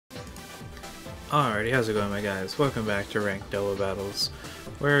Alrighty, how's it going, my guys? Welcome back to Ranked Double Battles.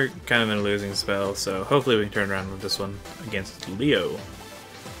 We're kind of in a losing spell, so hopefully we can turn around with this one against Leo,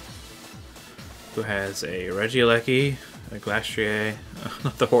 who has a Regieleki, a Glastrier,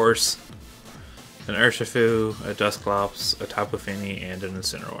 not the horse, an Urshifu, a Dusclops, a Tapu Fini, and an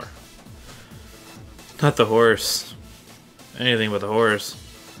Incineroar. Not the horse. Anything but the horse.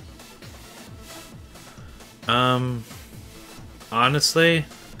 Honestly,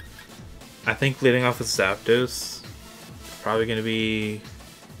 I think leading off with Zapdos is probably going to be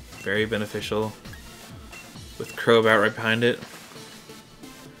very beneficial, with Crobat right behind it,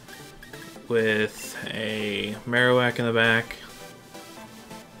 with a Marowak in the back,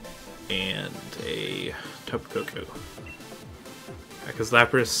 and a Tapu Koko. Because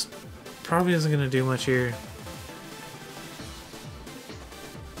Lapras probably isn't going to do much here.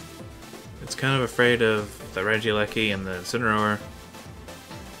 It's kind of afraid of the Regieleki and the Incineroar.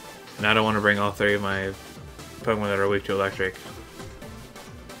 And I don't want to bring all three of my Pokemon that are weak to electric.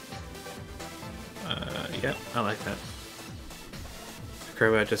 Yep, I like that.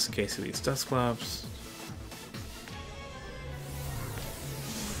 Crobat just in case he leads Dusclops.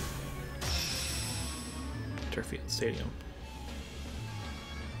 Turffield Stadium.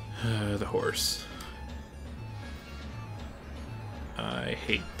 The horse. I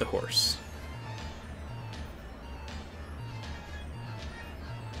hate the horse.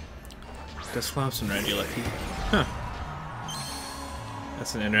 Dusclops and Regieleki. Huh.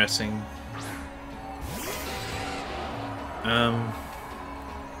 That's an interesting...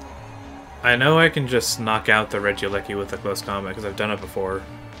 I know I can just knock out the Regieleki with a close combat because I've done it before.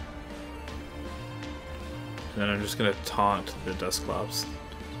 And then I'm just gonna taunt the Dusclops.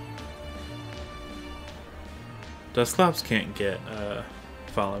 Dusclops can't get,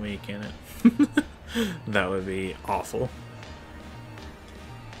 follow me, can it? That would be awful.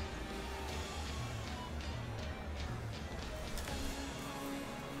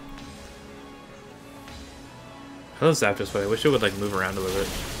 Hello Zapdos, but I wish it would like move around a little bit.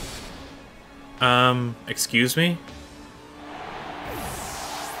 Excuse me?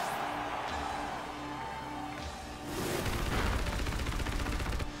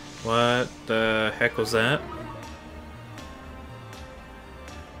 What the heck was that?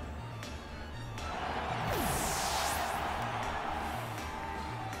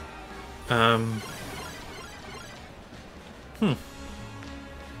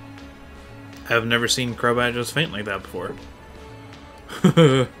 I've never seen Crobat just faint like that before.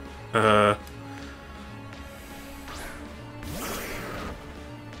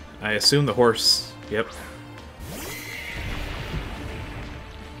 I assume the horse. Yep.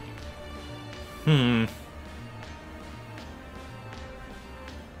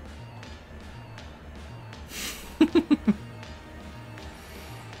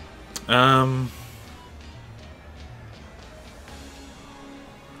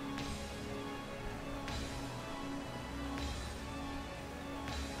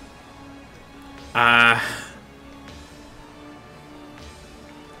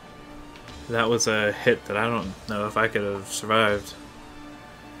 That was a hit that I don't know if I could have survived,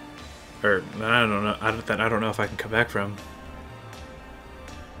 or I don't know. I don't know if I can come back from.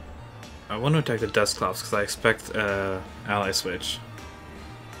 I want to attack the Dusclops because I expect Ally Switch.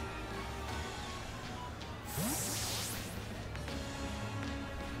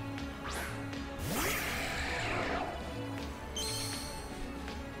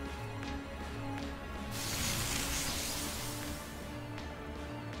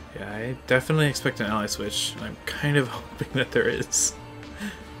 Yeah, I definitely expect an Ally Switch. I'm kind of hoping that there is.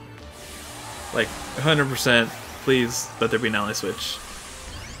 Like, 100%, please let there be an Ally Switch.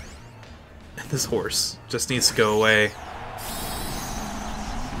 And this horse just needs to go away.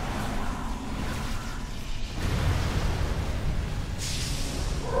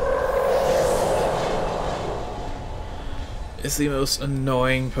 It's the most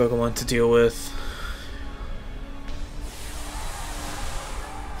annoying Pokemon to deal with.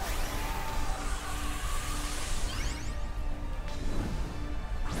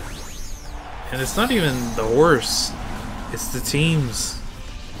 And it's not even the horse, it's the teams.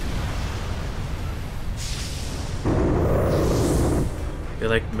 They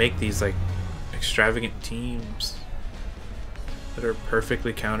like make these like extravagant teams that are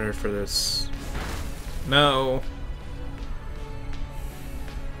perfectly countered for this. No.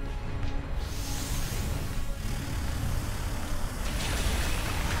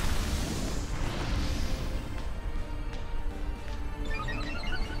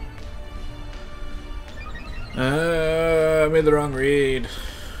 I made the wrong read.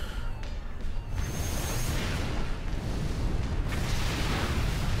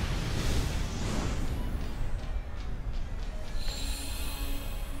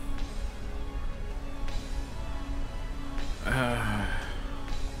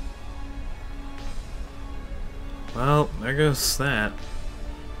 there goes that.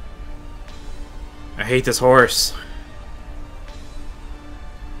 I hate this horse.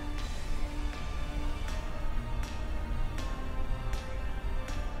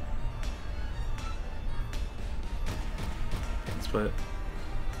 Split.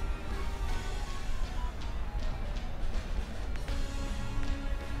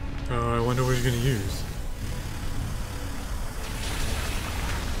 Oh, I wonder what he's gonna use.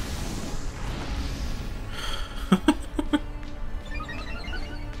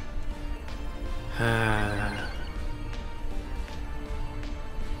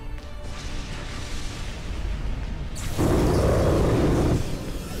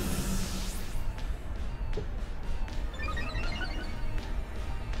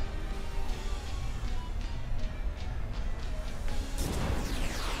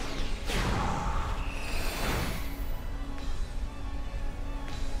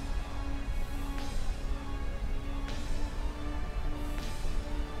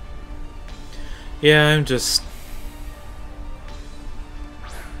 Yeah, I'm just...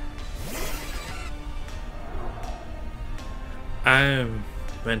 I've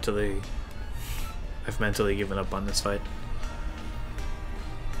mentally given up on this fight.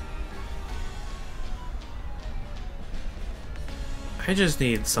 I just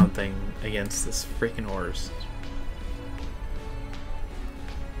need something against this freaking horse.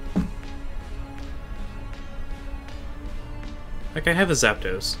 Like, I have a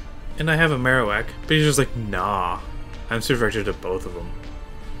Zapdos. And I have a Marowak, but he's just like, nah. I'm super attracted to both of them.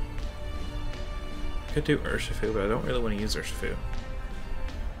 I could do Urshifu, but I don't really want to use Urshifu.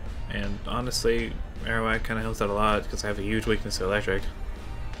 And honestly, Marowak kind of helps out a lot because I have a huge weakness to electric.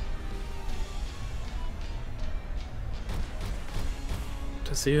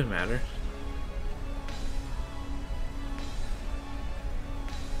 Does it even matter?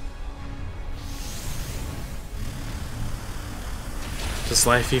 Does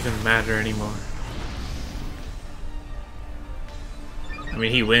life even matter anymore? I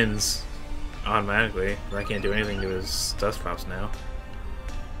mean, he wins automatically, but I can't do anything to his Dusclops now.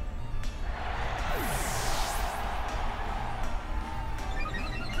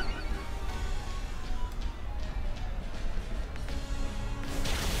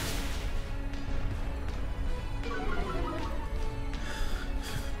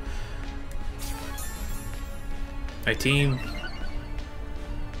 My team.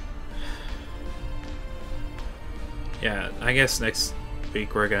 Yeah, I guess next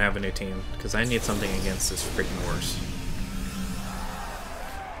week we're gonna have a new team because I need something against this freaking horse.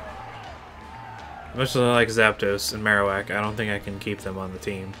 Much as I like Zapdos and Marowak, I don't think I can keep them on the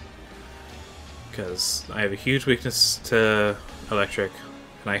team because I have a huge weakness to electric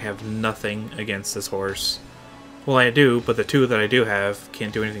and I have nothing against this horse. Well, I do, but the two that I do have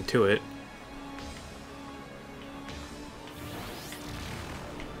can't do anything to it.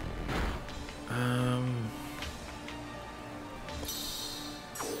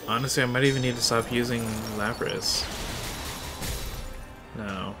 Honestly, I might even need to stop using Lapras.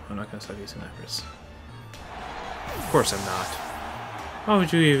 No, I'm not going to stop using Lapras. Of course I'm not. Why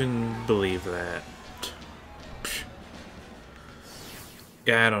would you even believe that?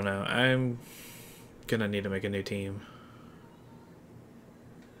 Yeah, I don't know. I'm gonna need to make a new team.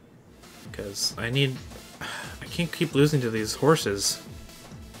 Because I can't keep losing to these horses.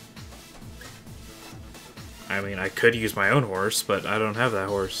 I mean, I could use my own horse, but I don't have that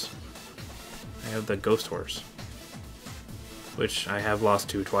horse. I have the ghost horse. Which I have lost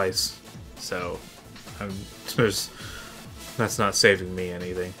to twice. So, that's not saving me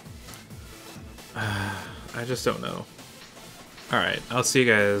anything. I just don't know. Alright, I'll see you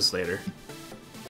guys later.